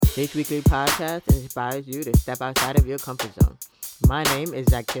This weekly podcast inspires you to step outside of your comfort zone. My name is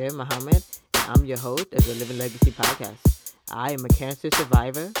Zakir Muhammad, and I'm your host of the Living Legacy podcast. I am a cancer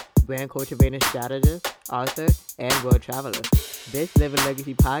survivor, brand cultivating strategist, author, and world traveler. This Living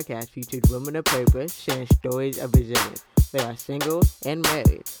Legacy podcast features women of purpose sharing stories of resilience. They are single and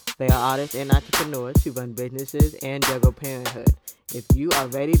married. They are artists and entrepreneurs who run businesses and juggle parenthood. If you are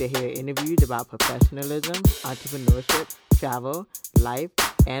ready to hear interviews about professionalism, entrepreneurship, travel, life,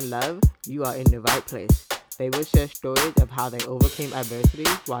 and love, you are in the right place. They will share stories of how they overcame adversity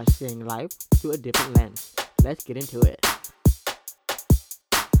while seeing life through a different lens. Let's get into it.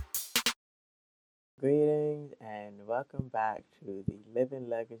 Greetings and welcome back to the Living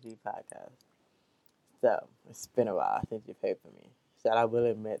Legacy podcast. So, it's been a while since you've heard from me. So, I will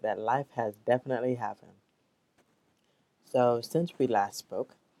admit that life has definitely happened. So, since we last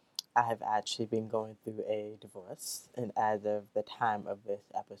spoke, I have actually been going through a divorce, and as of the time of this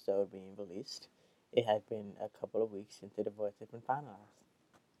episode being released, it has been a couple of weeks since the divorce has been finalized.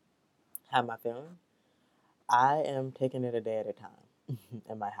 How am I feeling? I am taking it a day at a time.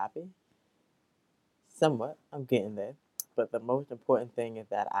 Am I happy? Somewhat. I'm getting there. But the most important thing is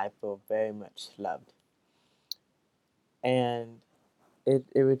that I feel very much loved. And it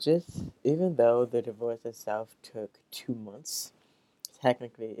was just, even though the divorce itself took 2 months,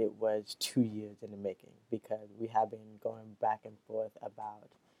 technically it was 2 years in the making because we have been going back and forth about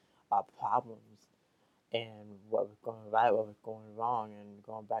our problems and what was going right, what was going wrong, and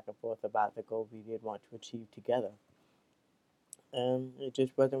going back and forth about the goal we did want to achieve together. And it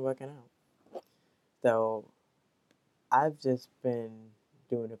just wasn't working out. So I've just been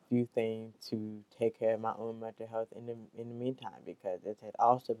doing a few things to take care of my own mental health in the meantime because it had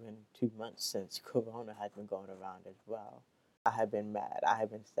also been 2 months since Corona had been going around as well. I have been mad. I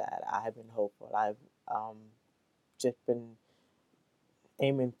have been sad. I have been hopeful. I've just been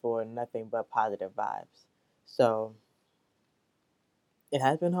aiming for nothing but positive vibes. So it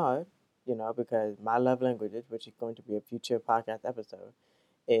has been hard, because my love languages, which is going to be a future podcast episode,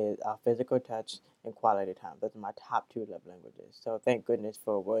 is physical touch and quality time. Those are my top two love languages. So thank goodness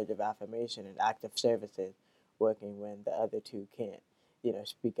for words of affirmation and active services working when the other two can't,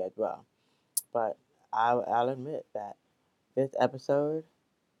 speak as well. But I'll admit that this episode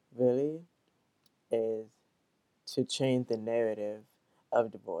really is to change the narrative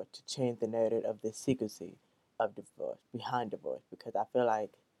of divorce, to change the narrative of the secrecy of divorce, behind divorce, because I feel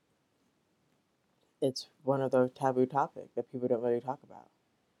like it's one of those taboo topics that people don't really talk about.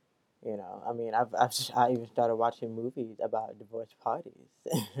 I mean, I even started watching movies about divorce parties,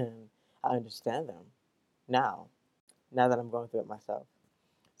 and I understand them now, now that I'm going through it myself.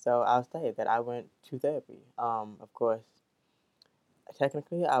 So I'll say that I went to therapy. Of course,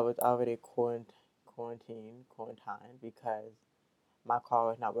 technically, I was already quarantined because my car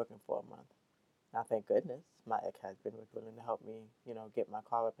was not working for a month. Now, thank goodness, my ex-husband was willing to help me, get my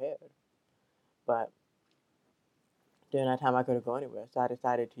car repaired. But during that time, I couldn't go anywhere, so I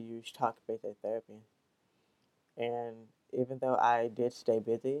decided to use talk-based therapy. And even though I did stay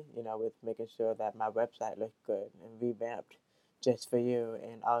busy, with making sure that my website looked good and revamped just for you,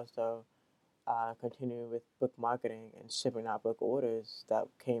 and also continuing with book marketing and shipping out book orders that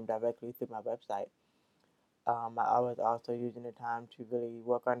came directly through my website, I was also using the time to really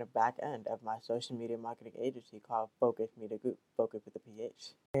work on the back end of my social media marketing agency called Focus Media Group, Focus with a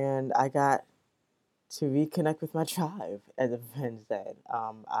PH. And I got to reconnect with my tribe, as a friend said.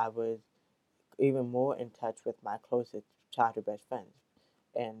 I was even more in touch with my closest childhood best friends.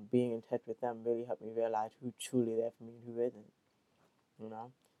 And being in touch with them really helped me realize who truly there for me and who isn't,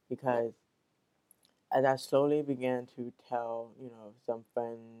 Because as I slowly began to tell, some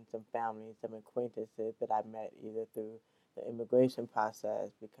friends, some family, some acquaintances that I met either through the immigration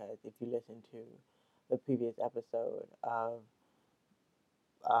process, because if you listen to the previous episode of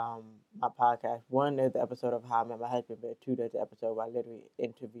my podcast, one, there's the episode of how I met my husband, but two, there's the episode where I literally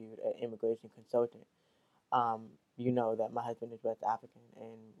interviewed an immigration consultant. You know that my husband is West African,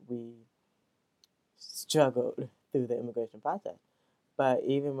 and we struggled through the immigration process. But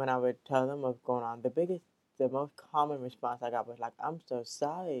even when I would tell them what's going on, the most common response I got was like, "I'm so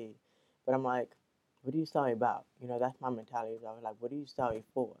sorry," but I'm like, "What are you sorry about?" That's my mentality. I was like, "What are you sorry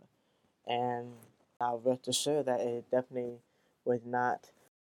for?" And I'll rest assured that it definitely was not.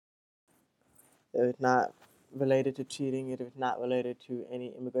 It was not related to cheating. It was not related to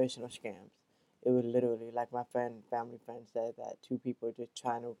any immigration or scams. It was literally like my family friend said, that two people just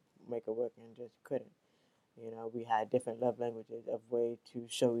trying to make it work and just couldn't. We had different love languages of way to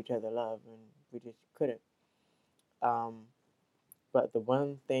show each other love, and we just couldn't. Um, but the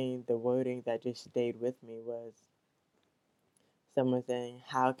one thing, the wording that just stayed with me was someone saying,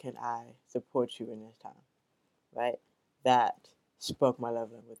 "How can I support you in this time?" Right? That spoke my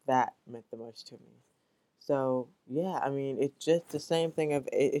love language. That meant the most to me. So yeah, I mean, it's just the same thing of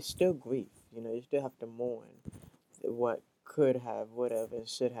it's still grief. You know, you still have to mourn what could have, would have, and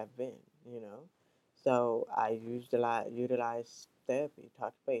should have been. You know, so I utilize therapy,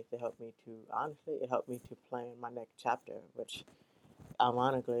 talk space to help me to honestly, it helped me to plan my next chapter, which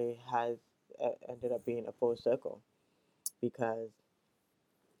ironically has ended up being a full circle because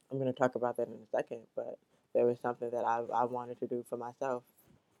I'm going to talk about that in a second. But there was something that I wanted to do for myself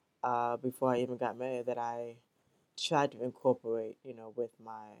before I even got married that I tried to incorporate, you know, with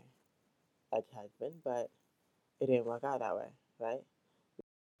my ex-husband, but it didn't work out that way, right?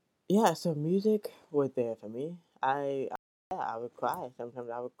 Yeah, so music was there for me. Yeah, I would cry. Sometimes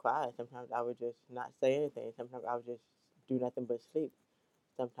I would cry. Sometimes I would just not say anything. Sometimes I would just do nothing but sleep.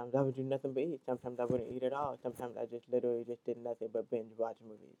 Sometimes I would do nothing but eat. Sometimes I wouldn't eat at all. Sometimes I just literally just did nothing but binge watch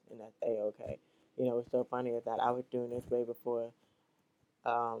movies, and that's a-okay. You know, what's so funny is that I was doing this way before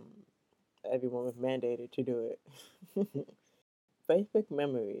um, everyone was mandated to do it. Facebook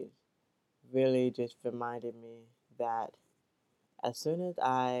memories really just reminded me that as soon as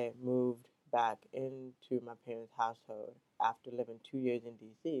I moved back into my parents' household after living 2 years in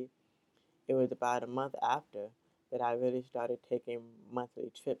DC, it was about a month after that I really started taking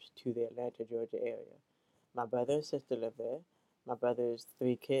monthly trips to the Atlanta, Georgia area. My brother and sister live there. My brother's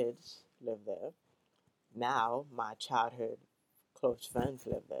three kids live there. Now, my childhood close friends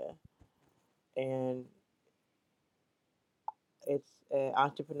live there. And it's an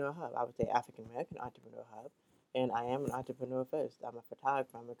entrepreneur hub. I would say African American entrepreneur hub. And I am an entrepreneur first. I'm a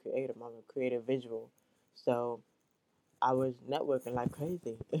photographer, I'm a creator, I'm a creative visual. So I was networking like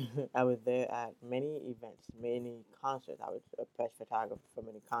crazy. I was there at many events, many concerts. I was a press photographer for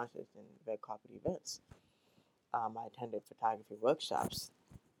many concerts and red carpet events. I attended photography workshops.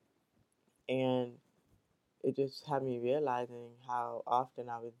 And it just had me realizing how often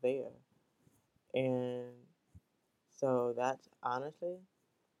I was there. And so that's honestly,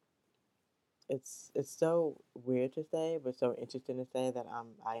 it's so weird to say, but so interesting to say that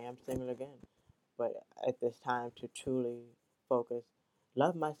I am single again. But at this time, to truly focus,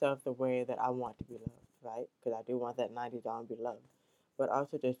 love myself the way that I want to be loved, right? Because I do want that 90s R&B love, but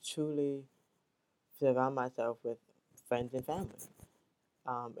also just truly surround myself with friends and family,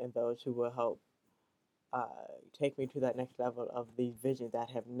 and those who will help uh, take me to that next level of these visions that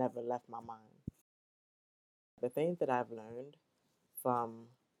have never left my mind. The things that I've learned from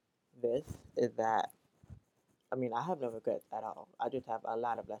this is that I mean I have no regrets at all. I just have a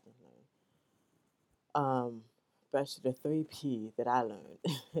lot of lessons learned. Um, especially the three P's that I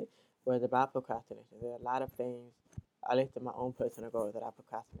learned was about procrastination. There are a lot of things, at least in my own personal goals, that I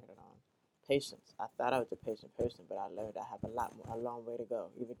procrastinated on. Patience. I thought I was a patient person, but I learned I have a long way to go,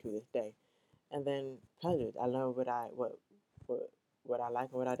 even to this day. And then pleasures. I learned what what I like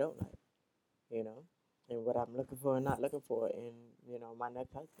and what I don't like, you know, and what I'm looking for and not looking for in, you know, my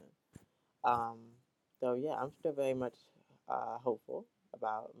next husband. Um, so yeah, I'm still very much hopeful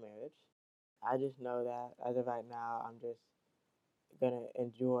about marriage. I just know that as of right now, I'm just gonna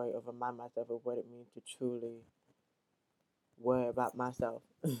enjoy or remind myself of what it means to truly worry about myself,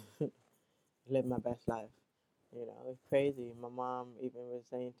 live my best life. You know, it's crazy. My mom even was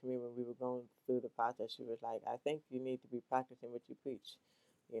saying to me when we were going through the process, she was like, "I think you need to be practicing what you preach."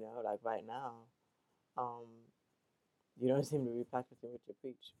 You know, like right now, um, you don't seem to be practicing what you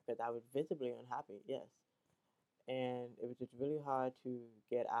preach because I was visibly unhappy. Yes, and it was just really hard to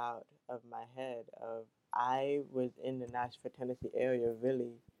get out of my head of I was in the Nashville, Tennessee area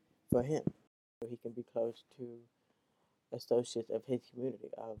really for him. So he can be close to associates of his community,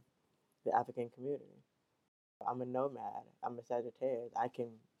 of the African community. I'm a nomad. I'm a Sagittarius. I can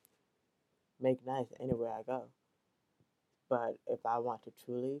make nice anywhere I go. But if I want to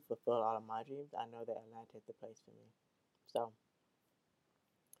truly fulfill all of my dreams, I know that Atlanta is the place for me. So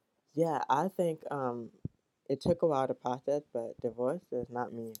yeah, I think it took a while to process, but divorce does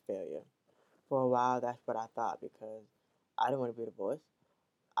not mean failure. For a while, that's what I thought because I didn't want to be divorced.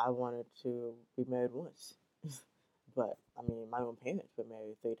 I wanted to be married once. But I mean, my own parents were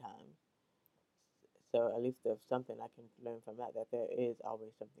married three times. So at least there's something I can learn from that, that there is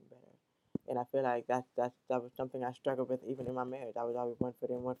always something better. And I feel like that was something I struggled with even in my marriage. I was always one foot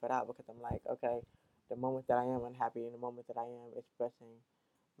in, one foot out because I'm like, okay, the moment that I am unhappy and the moment that I am expressing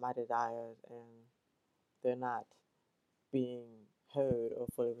my desires and they're not being heard or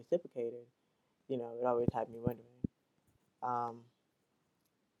fully reciprocated, you know, it always had me wondering. Um,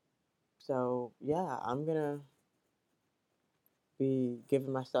 so yeah, I'm gonna be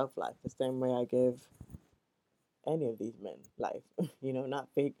giving myself life the same way I give any of these men life. Not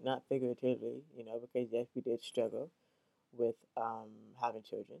figuratively, because yes, we did struggle with having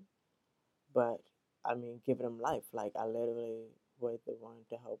children, but I mean, giving them life. Like I literally was the one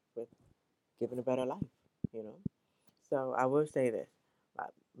to help with giving a better life. You know. So I will say this: my,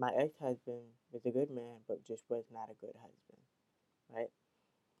 my ex-husband was a good man, but just was not a good husband. Right?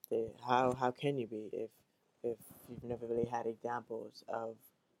 How can you be if you've never really had examples of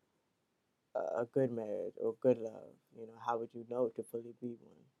a good marriage or good love? How would you know to fully be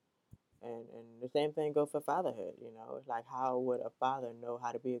one? And the same thing goes for fatherhood. It's like, how would a father know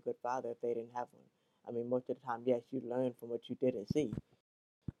how to be a good father if they didn't have one? I mean, most of the time, yes, you learn from what you didn't see,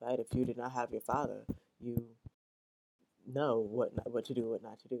 right? If you did not have your father, you know what to do, what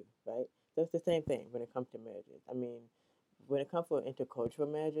not to do, right? So it's the same thing when it comes to marriages. I mean, when it comes to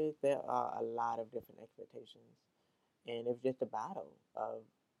intercultural marriages, there are a lot of different expectations, and it's just a battle of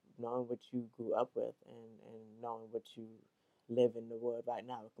knowing what you grew up with and knowing what you live in the world right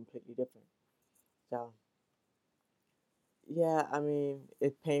now is completely different. So yeah, I mean,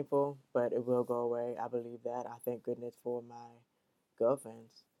 it's painful, but it will go away. I believe that. I thank goodness for my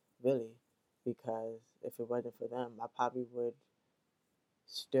girlfriends, really, because if it wasn't for them, I probably would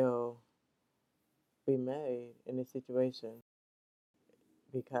still be married in this situation.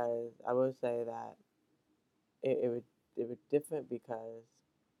 Because I will say that it was different because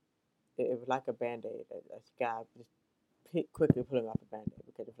it was like a band aid, a scab, just quickly pulling off a band aid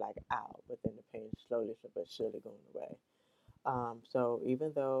because it's like ow, but then the pain slowly but surely going away. So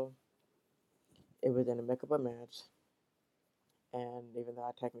even though it was an amicable marriage, and even though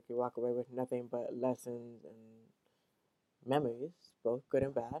I technically walk away with nothing but lessons and memories, both good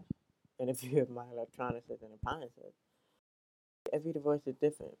and bad, and a few of my electronics and appliances, every divorce is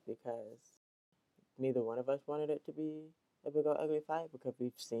different because neither one of us wanted it to be a big old ugly fight because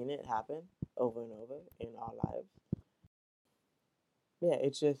we've seen it happen over and over in our lives. Yeah,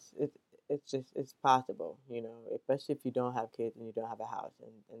 it's possible, especially if you don't have kids and you don't have a house,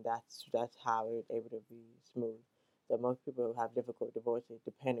 and that's how it's able to be smooth. So most people have difficult divorces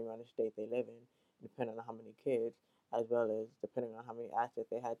depending on the state they live in, depending on how many kids, as well as depending on how many assets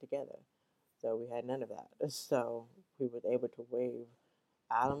they had together. So we had none of that. So we was able to waive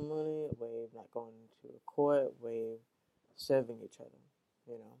alimony, waive not going to court, waive serving each other,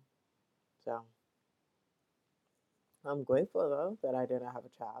 you know. So I'm grateful though that I didn't have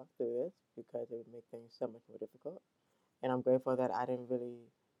a child through this because it would make things so much more difficult. And I'm grateful that I didn't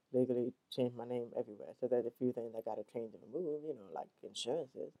really legally change my name everywhere. So there's a few things I got to change and remove, like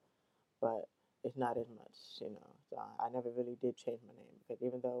insurances, but it's not as much, So I never really did change my name because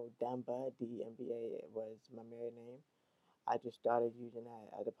even though Damba, DMBA, was my married name, I just started using that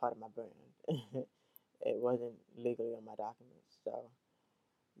as a part of my brand. It wasn't legally on my documents. So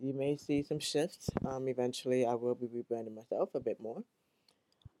you may see some shifts. Eventually, I will be rebranding myself a bit more.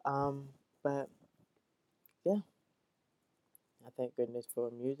 Um, but yeah, I thank goodness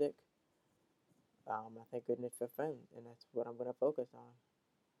for music. I thank goodness for friends, and that's what I'm gonna focus on.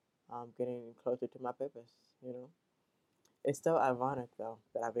 Getting closer to my purpose. It's so ironic though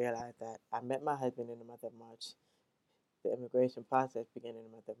that I realized that I met my husband in the month of March. The immigration process began in the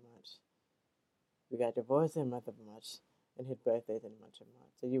month of March. We got divorced in the month of March, and his birthday is in the month of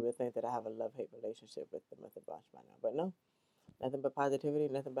March. So you would think that I have a love-hate relationship with the month of March by now, but no, nothing but positivity,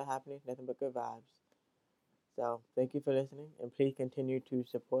 nothing but happiness, nothing but good vibes. So thank you for listening, and please continue to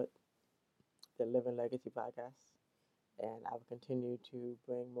support the Living Legacy podcast. And I will continue to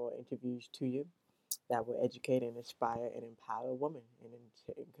bring more interviews to you that will educate and inspire and empower women and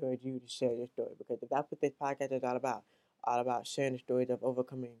encourage you to share your story. Because that's what this podcast is all about sharing the stories of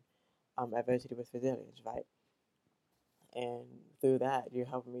overcoming adversity with resilience, right? And through that, you're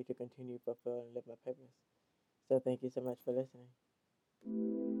helping me to continue to fulfill and live my purpose. So thank you so much for listening.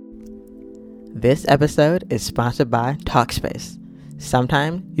 This episode is sponsored by Talkspace.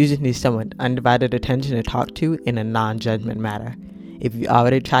 Sometimes you just need someone undivided attention to talk to in a non-judgment manner. If you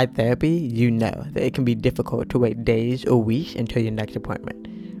already tried therapy, you know that it can be difficult to wait days or weeks until your next appointment.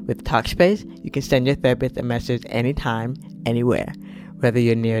 With Talkspace, you can send your therapist a message anytime, anywhere. Whether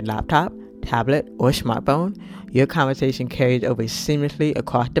you're near a laptop, tablet, or smartphone, your conversation carries over seamlessly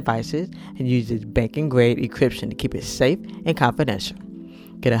across devices and uses banking-grade encryption to keep it safe and confidential.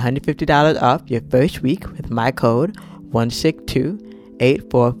 Get $150 off your first week with my code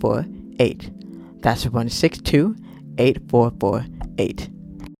 16284448. That's 16284448.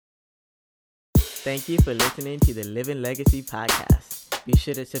 Thank you for listening to the Living Legacy podcast. Be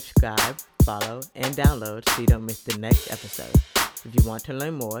sure to subscribe, follow, and download so you don't miss the next episode. If you want to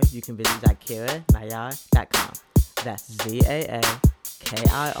learn more, you can visit zakiranayar.com. That's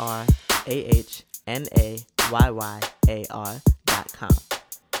ZAAKIRAHNAYAR.com. YYAR.com.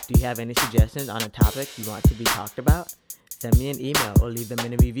 Do you have any suggestions on a topic you want to be talked about? Send me an email or leave them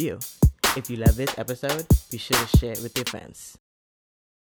in a review. If you love this episode, be sure to share it with your friends.